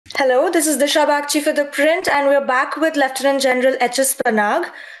Hello, this is Dishha Bagchi for ThePrint, and we're back with Lieutenant General H.S. Panag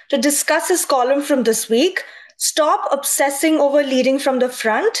to discuss his column from this week. Stop obsessing over leading from the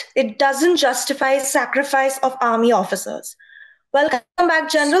front. It doesn't justify sacrifice of army officers. Welcome back,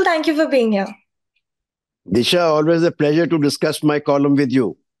 General. Thank you for being here. Disha, always a pleasure to discuss my column with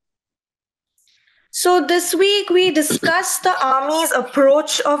you. So this week we discussed the army's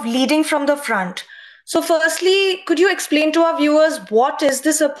approach of leading from the front. So firstly, could you explain to our viewers what is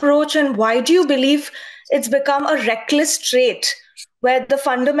this approach and why do you believe it's become a reckless trait where the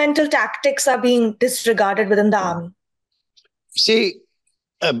fundamental tactics are being disregarded within the army? See,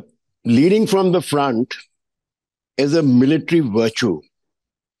 leading from the front is a military virtue,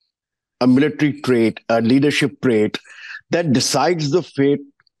 a military trait, a leadership trait that decides the fate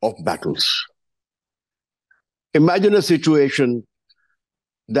of battles. Imagine a situation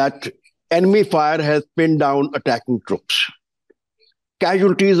that enemy fire has pinned down attacking troops.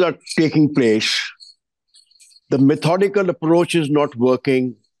 Casualties are taking place. The methodical approach is not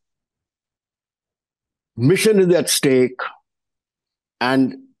working. Mission is at stake.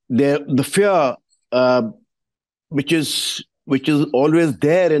 And the fear, which is always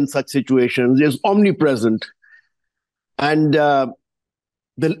there in such situations, is omnipresent. And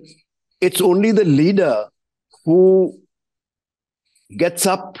it's only the leader who gets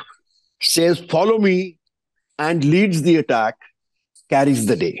up, says, "Follow me," and leads the attack, carries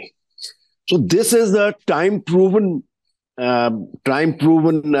the day. So this is a time-proven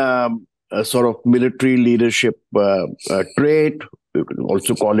sort of military leadership trait. You can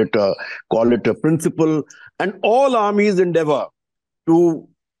also call it a principle. And all armies endeavor to,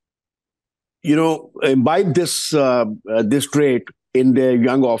 imbibe this trait in their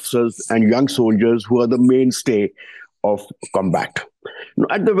young officers and young soldiers who are the mainstay of combat.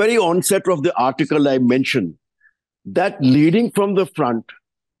 At the very onset of the article, I mentioned that leading from the front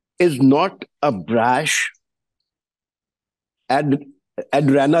is not a brash,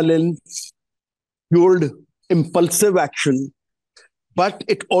 adrenaline-fueled, impulsive action, but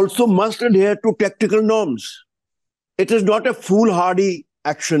it also must adhere to tactical norms. It is not a foolhardy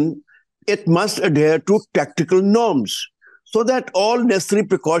action. It must adhere to tactical norms, so that all necessary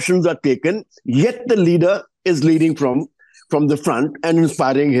precautions are taken, yet the leader is leading from the front and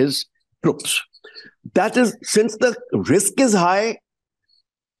inspiring his troops. That is, since the risk is high,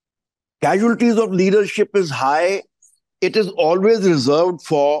 casualties of leadership is high, it is always reserved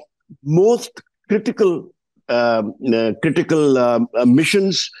for most critical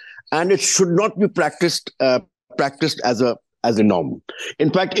missions, and it should not be practiced as a norm.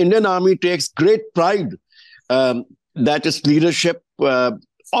 In fact, Indian Army takes great pride that its leadership,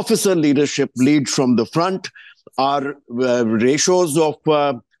 officer leadership, leads from the front. Our ratios of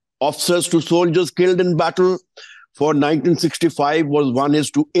officers to soldiers killed in battle for 1965 was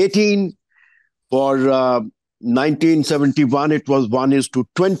 1:18. For 1971, it was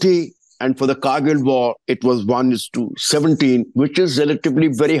 1:20. And for the Kargil War, it was 1:17, which is relatively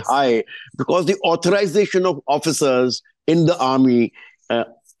very high because the authorization of officers in the army,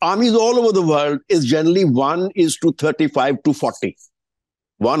 armies all over the world, is generally 1:35 to 40.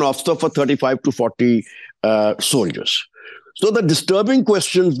 One officer for 35 to 40 soldiers. So the disturbing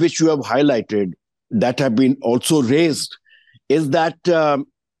questions which you have highlighted that have been also raised is that there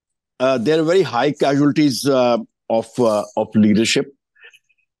are very high casualties of leadership.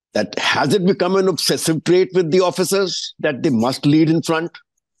 That has it become an obsessive trait with the officers that they must lead in front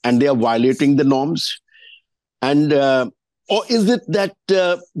and they are violating the norms? And or is it that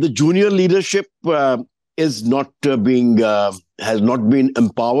the junior leadership has not been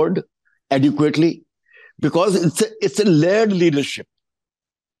empowered adequately? Because it's a layered leadership.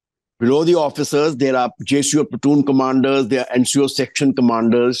 Below the officers, there are JCO platoon commanders, there are NCO section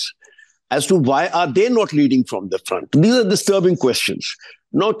commanders. As to why are they not leading from the front? These are disturbing questions.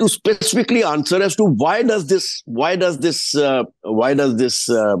 Now, to specifically answer as to why does this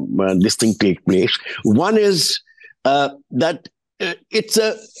thing take place? One is that it's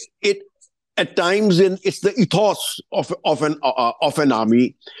at times it's the ethos of an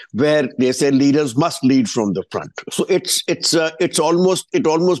army where they say leaders must lead from the front. So it almost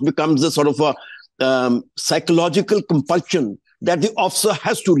becomes a sort of a psychological compulsion that the officer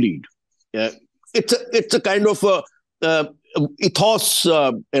has to lead. It's a kind of a ethos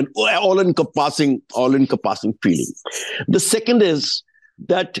and all-encompassing feeling. The second is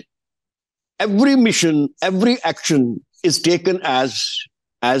that every mission, every action is taken as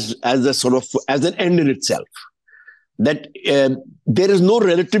a sort of as an end in itself. That there is no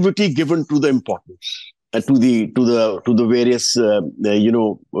relativity given to the importance to the various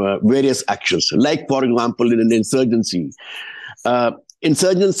various actions. Like, for example, in an insurgency,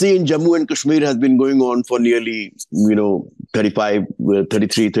 insurgency in Jammu and Kashmir has been going on for nearly, 35,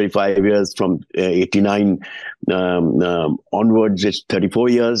 33, 35 years from 89 onwards. It's 34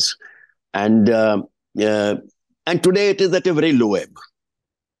 years. And today it is at a very low ebb.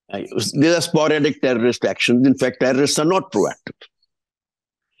 There are sporadic terrorist actions. In fact, terrorists are not proactive.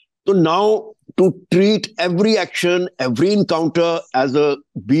 So now to treat every action, every encounter as a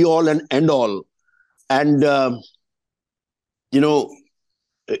be-all and end-all, and,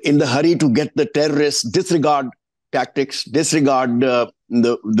 in the hurry to get the terrorists, disregard tactics, disregard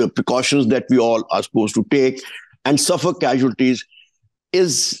the precautions that we all are supposed to take, and suffer casualties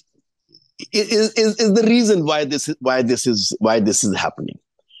is the reason why this is happening.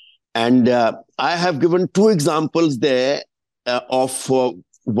 And I have given two examples there of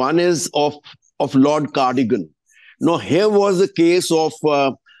one is of Lord Cardigan. Now, here was a case of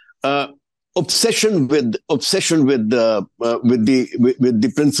obsession with the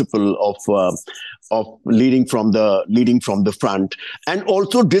principle of leading from the front, and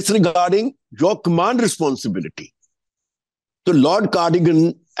also disregarding your command responsibility. So Lord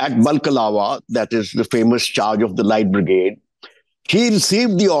Cardigan at Balkalawa, that is the famous charge of the Light Brigade, he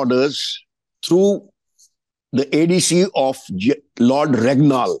received the orders through the ADC of Lord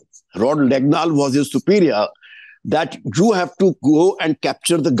Regnal. Lord Regnal was his superior, that you have to go and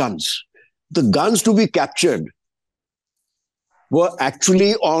capture the guns. The guns to be captured were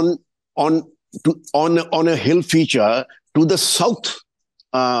actually on a hill feature to the south,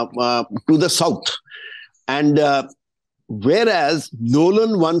 and whereas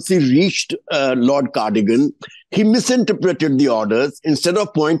Nolan, once he reached Lord Cardigan, he misinterpreted the orders. Instead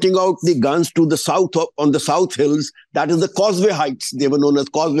of pointing out the guns to the south, on the south hills, that is the Causeway Heights, they were known as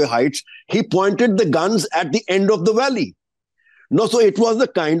Causeway Heights, he pointed the guns at the end of the valley. No, so it was a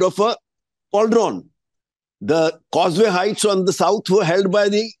kind of a cauldron. The Causeway Heights on the south were held by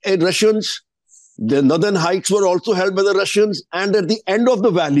the Russians. The northern heights were also held by the Russians. And at the end of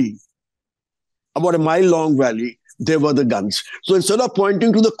the valley, about a mile-long valley, there were the guns. So instead of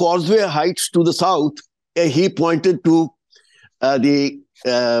pointing to the Causeway Heights to the south, he pointed to the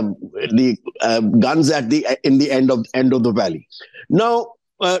guns in the end of the valley. Now,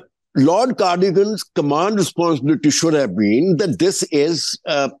 Lord Cardigan's command responsibility should have been that this is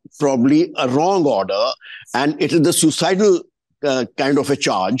probably a wrong order, and it is the suicidal kind of a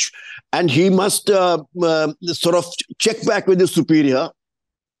charge, and he must sort of check back with his superior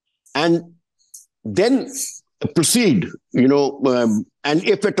and then proceed, and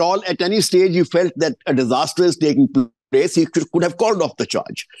if at all, at any stage, he felt that a disaster is taking place, he could have called off the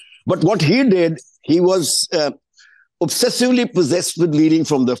charge. But what he did, he was obsessively possessed with leading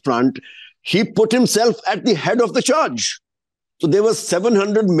from the front. He put himself at the head of the charge. So there were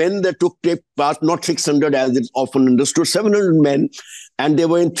 700 men that took part, not 600 as it's often understood, 700 men, and they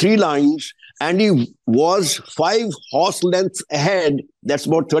were in three lines, and he was 5 horse lengths ahead, that's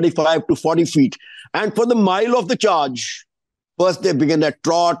about 35 to 40 feet. And for the mile of the charge, first they began at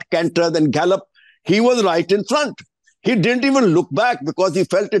trot, canter, then gallop. He was right in front. He didn't even look back because he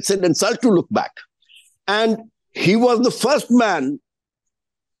felt it's an insult to look back. And he was the first man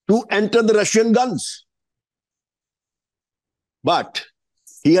to enter the Russian guns. But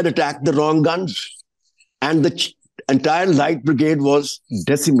he had attacked the wrong guns, and the entire Light Brigade was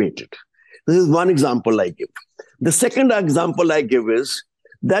decimated. This is one example I give. The second example I give is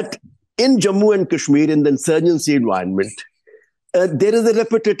that in Jammu and Kashmir, in the insurgency environment, there is a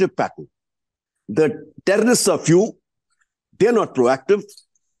repetitive pattern. The terrorists are few, they're not proactive,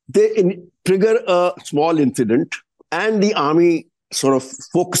 they trigger a small incident, and the army sort of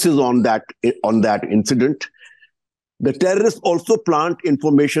focuses on that incident. The terrorists also plant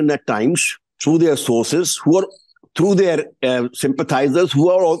information at times through their sources, through their sympathizers, who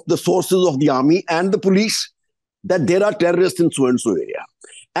are the sources of the army and the police, that there are terrorists in so-and-so area.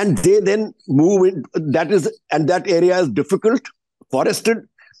 And they then move in, that area is difficult, forested,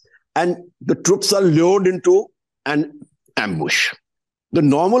 and the troops are lured into an ambush. The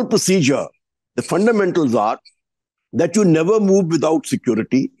normal procedure, the fundamentals are that you never move without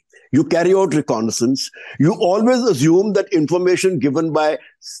security. You carry out reconnaissance. You always assume that information given by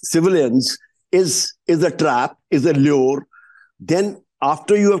civilians is a trap, is a lure. Then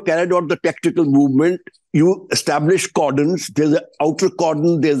after you have carried out the tactical movement, you establish cordons. There's an outer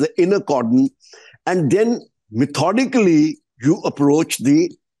cordon, there's an inner cordon. And then methodically, you approach the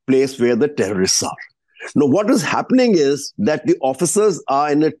place where the terrorists are. Now, what is happening is that the officers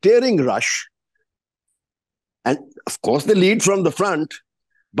are in a tearing rush. And of course, they lead from the front,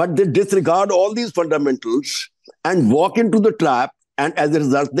 but they disregard all these fundamentals and walk into the trap. And as a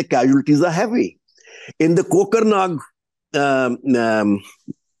result, the casualties are heavy. In the Kokarnag um, um,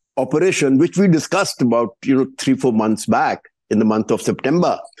 operation, which we discussed about 3-4 months back in the month of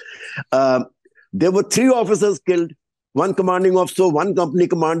September. Uh, there were 3 officers killed, 1 commanding officer, 1 company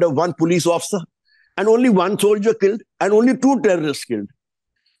commander, 1 police officer, and only 1 soldier killed, and only 2 terrorists killed.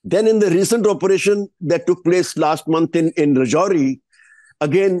 Then in the recent operation that took place last month in Rajouri,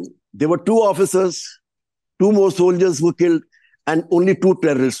 again, there were 2 officers, 2 more soldiers were killed, and only 2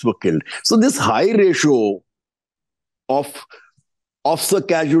 terrorists were killed. So this high ratio of officer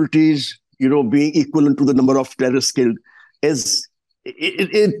casualties, being equivalent to the number of terrorists killed, is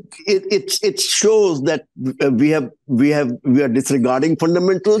it shows that we are disregarding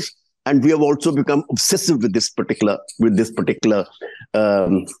fundamentals, and we have also become obsessive with this particular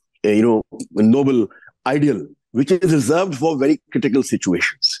um, noble ideal, which is reserved for very critical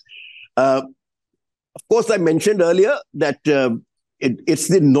situations. Of course, I mentioned earlier that it's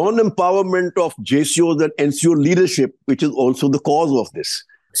the non-empowerment of JCOs and NCO leadership which is also the cause of this.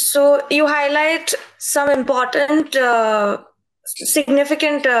 So you highlight some important,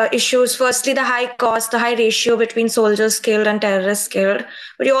 significant issues. Firstly, the high cost, the high ratio between soldiers killed and terrorists killed.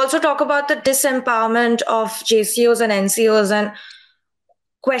 But you also talk about the disempowerment of JCOs and NCOs and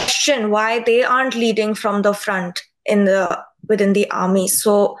question why they aren't leading from the front within the army.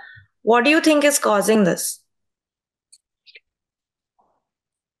 So what do you think is causing this?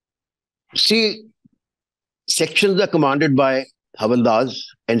 See, sections are commanded by Havaldars,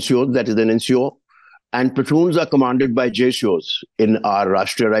 NCOs, that is an NCO, and platoons are commanded by JCOs in our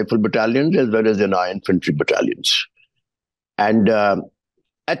Rashtriya Rifle battalions as well as in our infantry battalions. And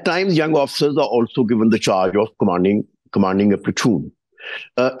at times, young officers are also given the charge of commanding a platoon.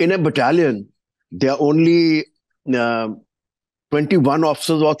 In a battalion, there are only 21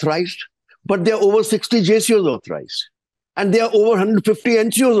 officers authorized, but there are over 60 JCOs authorized, and there are over 150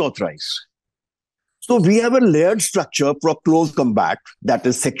 NCOs authorized. So we have a layered structure for close combat, that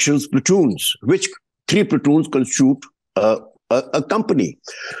is sections, platoons, which 3 platoons constitute a company.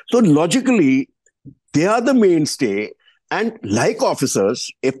 So logically, they are the mainstay. And like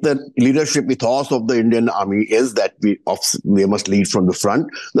officers, if the leadership ethos of the Indian Army is that they must lead from the front,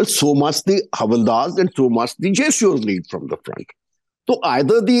 then so must the Havaldars and so must the JCOs lead from the front. So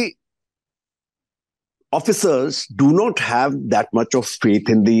either the officers do not have that much of faith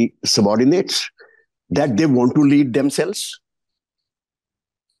in the subordinates that they want to lead themselves,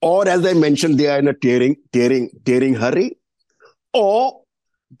 or as I mentioned, they are in a tearing hurry, or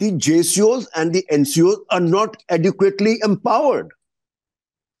the JCOs and the NCOs are not adequately empowered.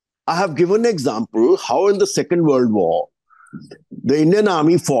 I have given an example how in the Second World War, the Indian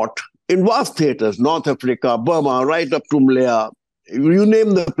Army fought in vast theaters, North Africa, Burma, right up to Malaya. You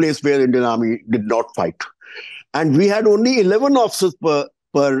name the place where the Indian Army did not fight. And we had only 11 officers per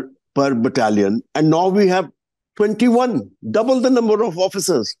battalion, and now we have 21, double the number of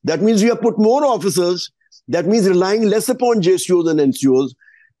officers. That means we have put more officers. That means relying less upon JCOs and NCOs.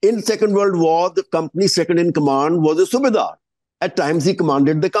 In Second World War, the company second in command was a Subedar. At times, he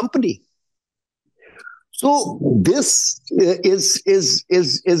commanded the company. So this is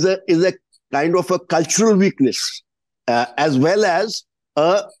a kind of a cultural weakness, as well as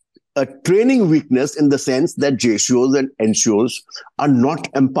a training weakness, in the sense that JCOs and NCOs are not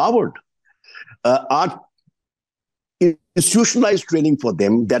empowered. Our institutionalized training for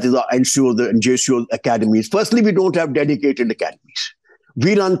them, that is our NCOs and JCOs academies. Firstly, we don't have dedicated academies.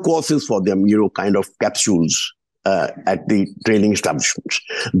 We run courses for them, kind of capsules at the training establishments.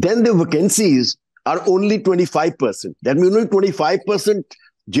 Then the vacancies are only 25%. That means only 25%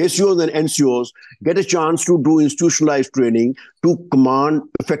 JCOs and NCOs get a chance to do institutionalized training to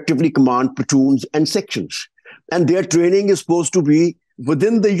effectively command platoons and sections. And their training is supposed to be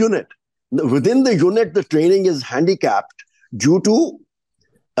within the unit. Within the unit, the training is handicapped due to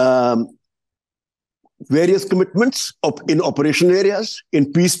various commitments in operation areas.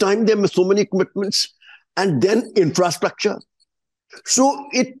 In peacetime, there are so many commitments, and then infrastructure. So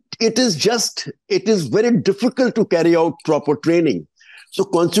it is very difficult to carry out proper training. So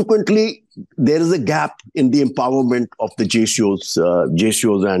consequently, there is a gap in the empowerment of the JCOs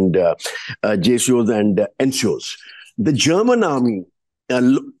and NCOs. The German army,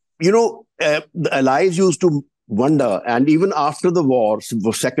 the Allies used to wonder, and even after the war,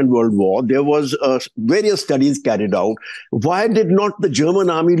 the Second World War, there was various studies carried out. Why did not the German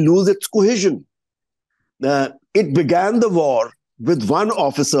army lose its cohesion? It began the war with 1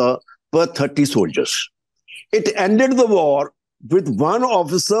 officer per 30 soldiers. It ended the war with 1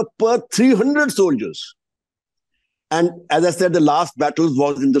 officer per 300 soldiers. And as I said, the last battle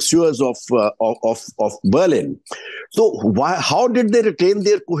was in the sewers of Berlin. So how did they retain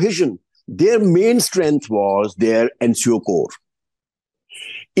their cohesion? their main strength was their NCO corps.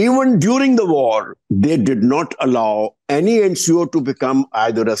 Even during the war, they did not allow any NCO to become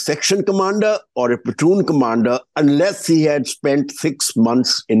either a section commander or a platoon commander unless he had spent 6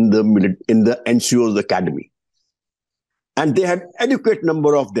 months in the NCO's academy. And they had adequate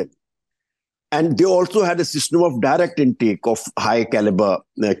number of them. And they also had a system of direct intake of high caliber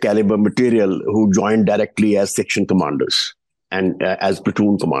material who joined directly as section commanders and as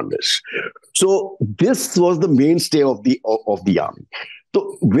platoon commanders. So this was the mainstay of the army.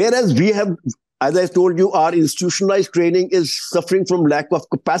 So whereas we have, as I told you, our institutionalized training is suffering from lack of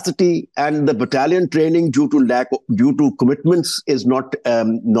capacity, and the battalion training due to commitments is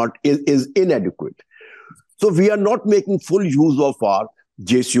inadequate. So we are not making full use of our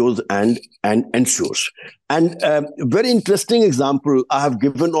JCOs and NCOs. And very interesting example I have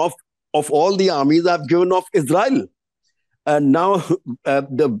given of all the armies I have given of Israel. And now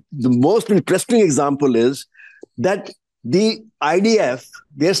the most interesting example is that the IDF,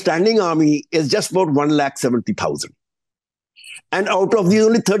 their standing army is just about 170,000. And out of these,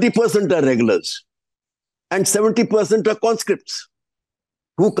 only 30% are regulars. And 70% are conscripts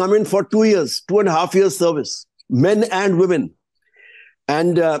who come in for 2 years, 2.5 years service, men and women.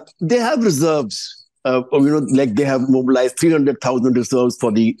 And they have reserves, like they have mobilized 300,000 reserves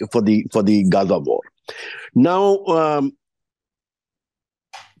for the Gaza war. Now,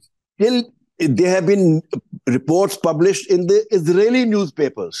 there have been reports published in the Israeli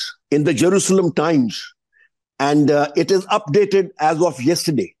newspapers, in the Jerusalem Times, and it is updated as of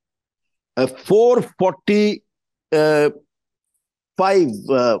yesterday. 445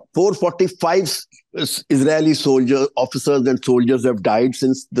 Israeli officers and soldiers have died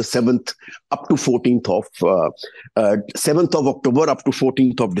since the 7th up to 14th of 7th of October up to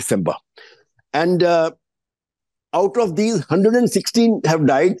 14th of December. And out of these, 116 have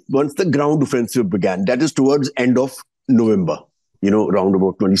died once the ground offensive began. That is towards end of November, around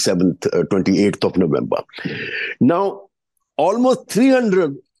about 27th, 28th of November. Now, almost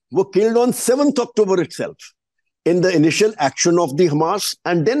 300 were killed on 7th October itself in the initial action of the Hamas,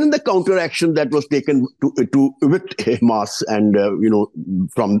 and then in the counter action that was taken to evict Hamas and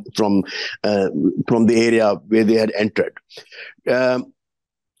from the area where they had entered.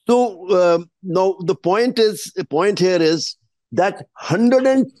 So now the point here is that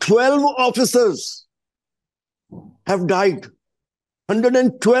 112 officers have died.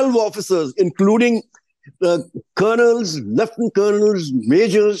 112 officers, including colonels, lieutenant colonels,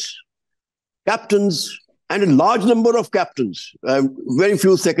 majors, captains, and a large number of captains, very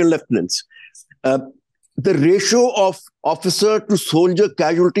few second lieutenants. The ratio of officer to soldier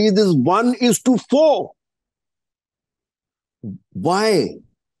casualties is 1:4. Why?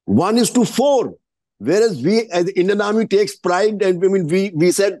 1:4. Whereas we, as the Indian Army, takes pride, and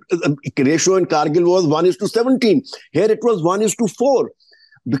we said ratio in Kargil was 1:17. Here it was 1:4.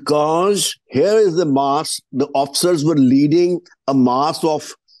 Because here is the mass, the officers were leading a mass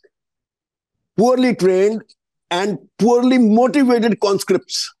of poorly trained and poorly motivated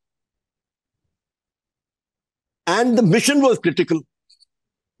conscripts. And the mission was critical.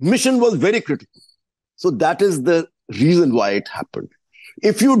 Mission was very critical. So that is the reason why it happened.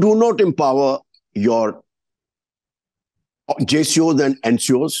 If you do not empower your JCOs and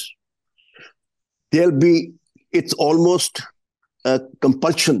NCOs, it's almost a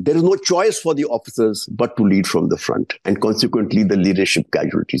compulsion. There is no choice for the officers but to lead from the front. And consequently, the leadership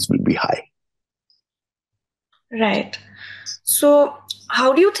casualties will be high. Right. So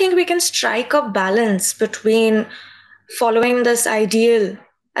how do you think we can strike a balance between following this ideal,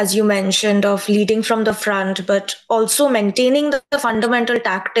 as you mentioned, of leading from the front, but also maintaining the fundamental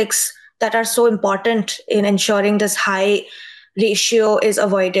tactics that are so important in ensuring this high ratio is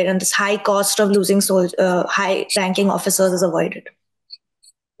avoided and this high cost of losing high-ranking officers is avoided?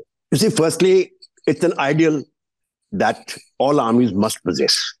 You see, firstly, it's an ideal that all armies must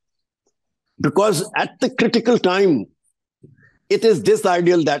possess. Because at the critical time, it is this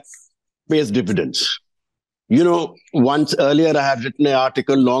ideal that pays dividends. Once earlier I had written an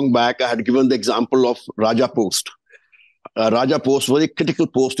article long back, I had given the example of Raja Post. Raja Post was a critical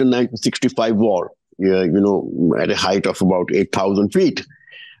post in 1965 war, at a height of about 8,000 feet.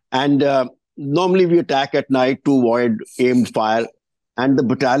 And normally we attack at night to avoid aimed fire. And the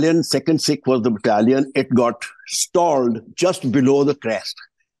battalion, 2nd Sikh was the battalion, it got stalled just below the crest.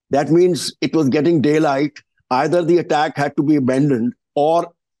 That means it was getting daylight. Either the attack had to be abandoned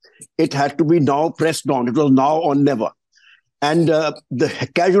or it had to be now pressed on. It was now or never. And the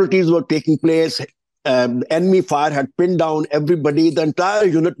casualties were taking place. Enemy fire had pinned down everybody. The entire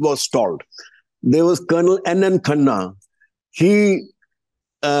unit was stalled. There was Colonel N.N. Khanna. He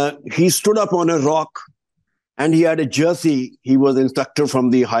he stood up on a rock and he had a jersey. He was an instructor from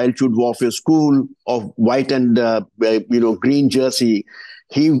the High Altitude Warfare School of white and green jersey.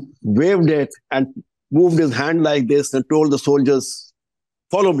 He waved it and moved his hand like this and told the soldiers,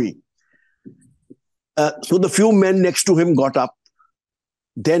 "Follow me." So the few men next to him got up.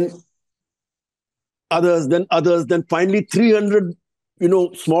 Then others, then finally 300,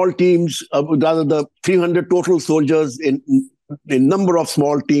 small teams, rather the 300 total soldiers in number of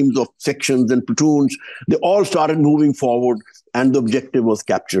small teams of sections and platoons, they all started moving forward and the objective was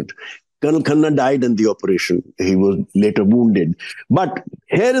captured. Colonel Khanna died in the operation. He was later wounded. But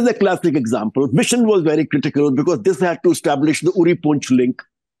here is a classic example. Mission was very critical because this had to establish the Uri Punch link.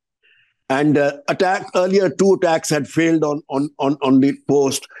 And earlier, 2 attacks had failed on the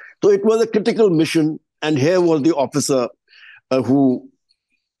post. So it was a critical mission. And here was the officer who,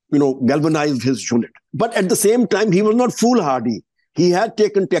 galvanized his unit. But at the same time, he was not foolhardy. He had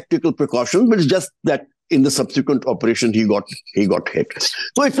taken tactical precautions, but it's just that in the subsequent operation, he got hit.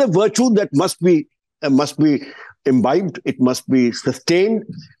 So it's a virtue that must be imbibed. It must be sustained,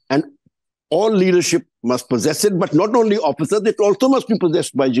 and all leadership must possess it. But not only officers, it also must be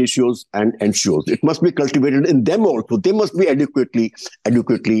possessed by JCOs and NCOs. It must be cultivated in them also. They must be adequately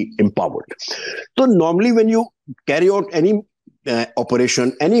empowered. So normally, when you carry out any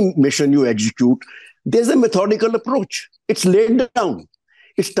operation, any mission you execute, there's a methodical approach. It's laid down.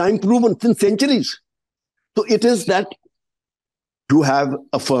 It's time proven since centuries. So it is that you have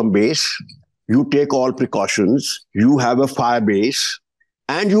a firm base, you take all precautions, you have a fire base,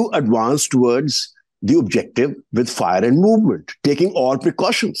 and you advance towards the objective with fire and movement, taking all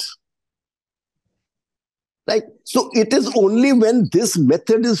precautions. Right? So it is only when this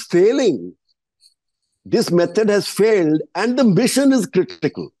method is failing, this method has failed, and the mission is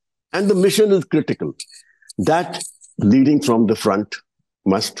critical, that leading from the front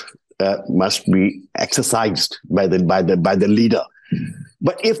must be exercised by the leader.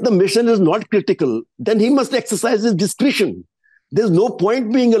 But if the mission is not critical, then he must exercise his discretion. There's no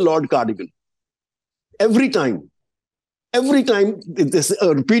point being a Lord Cardigan. Every time, this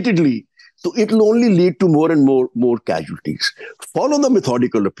repeatedly. So it will only lead to more and more casualties. Follow the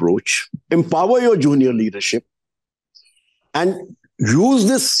methodical approach, empower your junior leadership, and use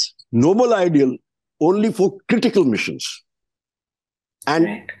this noble ideal only for critical missions.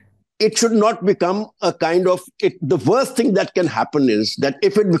 And it should not become a kind of it. The worst thing that can happen is that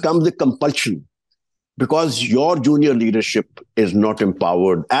if it becomes a compulsion, because your junior leadership is not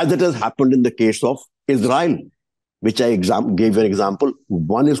empowered, as it has happened in the case of Israel, which I gave an example,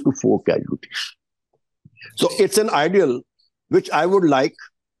 1:4 casualties. So it's an ideal which I would like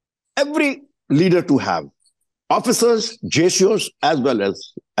every leader to have. Officers, JCOs, as well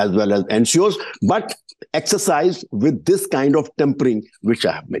as NCOs, but exercise with this kind of tempering which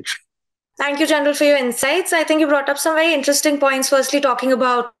I have mentioned. Thank you, General, for your insights. I think you brought up some very interesting points. Firstly, talking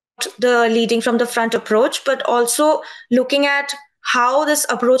about the leading from the front approach, but also looking at how this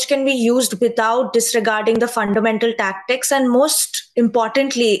approach can be used without disregarding the fundamental tactics, and most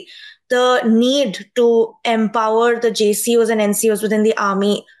importantly, the need to empower the JCOs and NCOs within the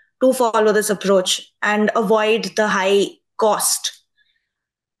army to follow this approach and avoid the high cost.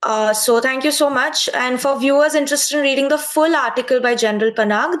 So thank you so much. And for viewers interested in reading the full article by General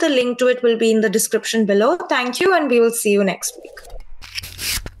Panag, the link to it will be in the description below. Thank you, and we will see you next week.